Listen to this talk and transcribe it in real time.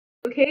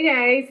Okay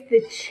guys,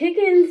 the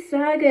chicken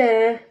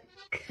saga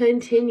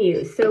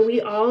continues. So we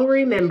all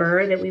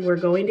remember that we were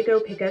going to go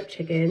pick up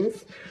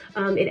chickens.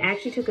 It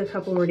actually took a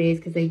couple more days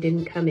because they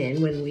didn't come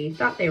in when we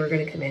thought they were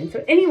going to come in.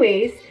 So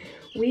anyways,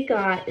 we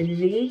got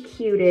the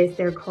cutest.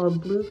 They're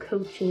called blue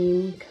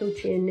Cochin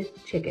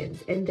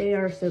chickens, and they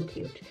are so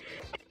cute.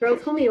 Girl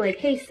told me like,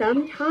 hey,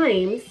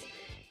 sometimes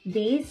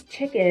these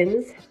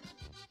chickens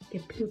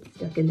get poop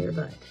stuck in their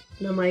butt.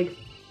 And I'm like,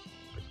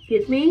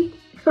 excuse me?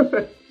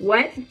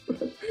 What?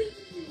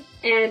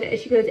 And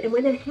she goes, and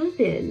when that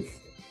happens,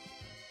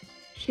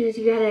 she goes,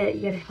 you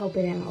gotta help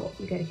it out.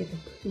 You gotta get the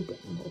poop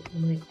out.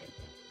 I'm like,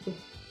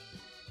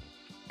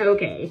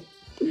 okay,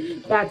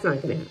 that's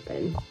not gonna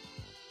happen.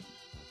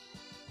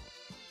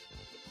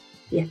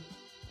 Yeah,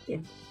 it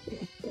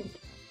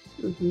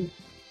happened.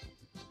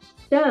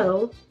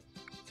 So,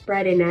 it's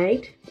Friday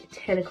night,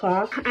 10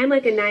 o'clock. I'm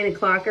like a 9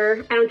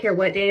 o'clocker. I don't care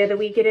what day of the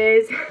week it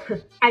is.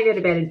 I go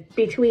to bed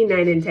between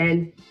 9 and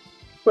 10,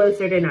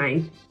 closer to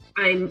 9.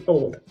 I'm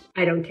old.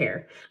 I don't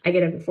care. I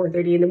get up at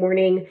 4:30 in the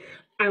morning.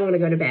 I want to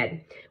go to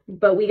bed.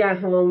 But we got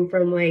home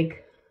from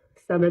like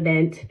some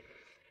event,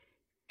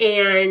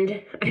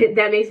 and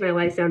that makes my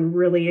life sound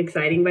really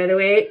exciting, by the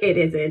way. It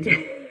isn't.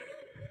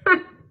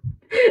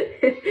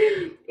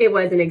 It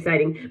wasn't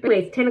exciting. But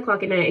anyways, 10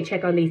 o'clock at night, I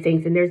check on these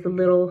things, and there's a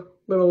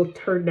little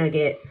turd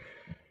nugget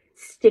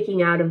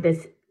sticking out of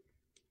this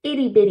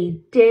itty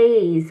bitty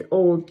days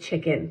old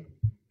chicken.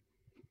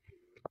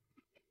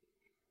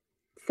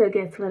 So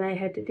guess what I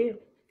had to do?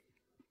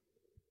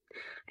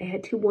 I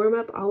had to warm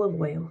up olive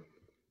oil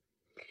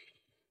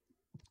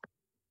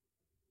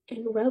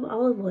and rub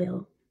olive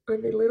oil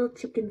on the little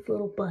chicken's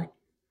little butt.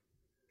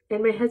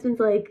 And my husband's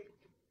like,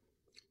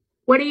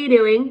 what are you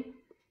doing?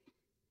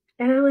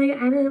 And I'm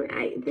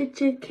like, the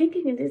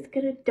chicken is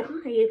gonna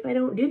die if I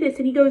don't do this.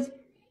 And he goes,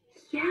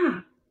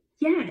 yeah,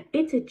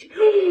 it's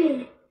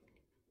a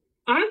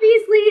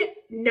obviously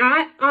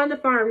not on the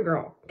farm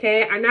girl,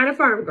 okay? I'm not a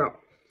farm girl.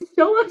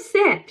 So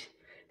upset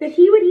that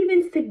he would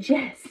even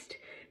suggest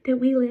that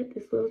we let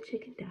this little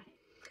chicken die.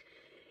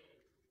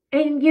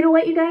 And you know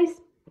what, you guys?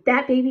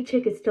 That baby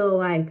chick is still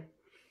alive,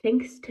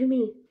 thanks to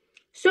me.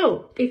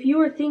 So if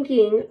you are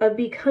thinking of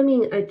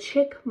becoming a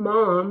chick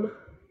mom,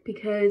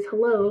 because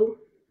hello,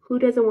 who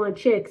doesn't want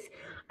chicks?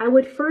 I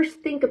would first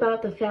think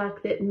about the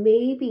fact that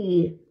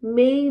maybe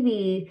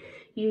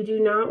you do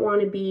not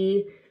want to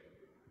be,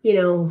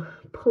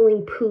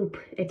 pulling poop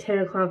at 10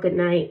 o'clock at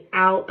night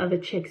out of a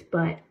chick's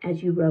butt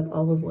as you rub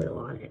olive oil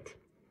on it,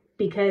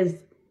 because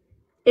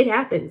it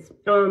happens.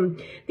 I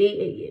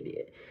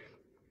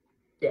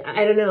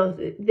don't know,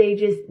 they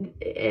just,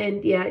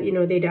 and yeah,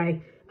 they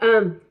die.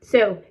 But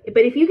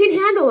if you can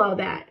handle all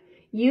that,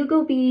 you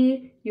go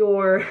be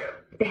your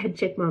bad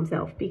chick mom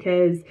self,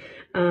 because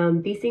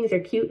these things are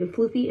cute and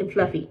floofy and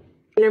fluffy.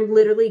 And I'm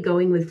literally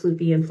going with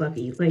floofy and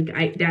fluffy.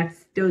 Like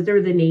those are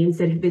the names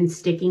that have been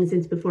sticking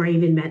since before I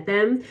even met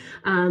them.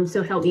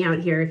 So help me out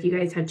here if you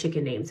guys have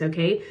chicken names,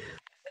 okay?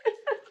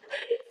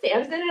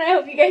 Samson, and I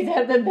hope you guys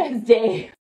have the best day.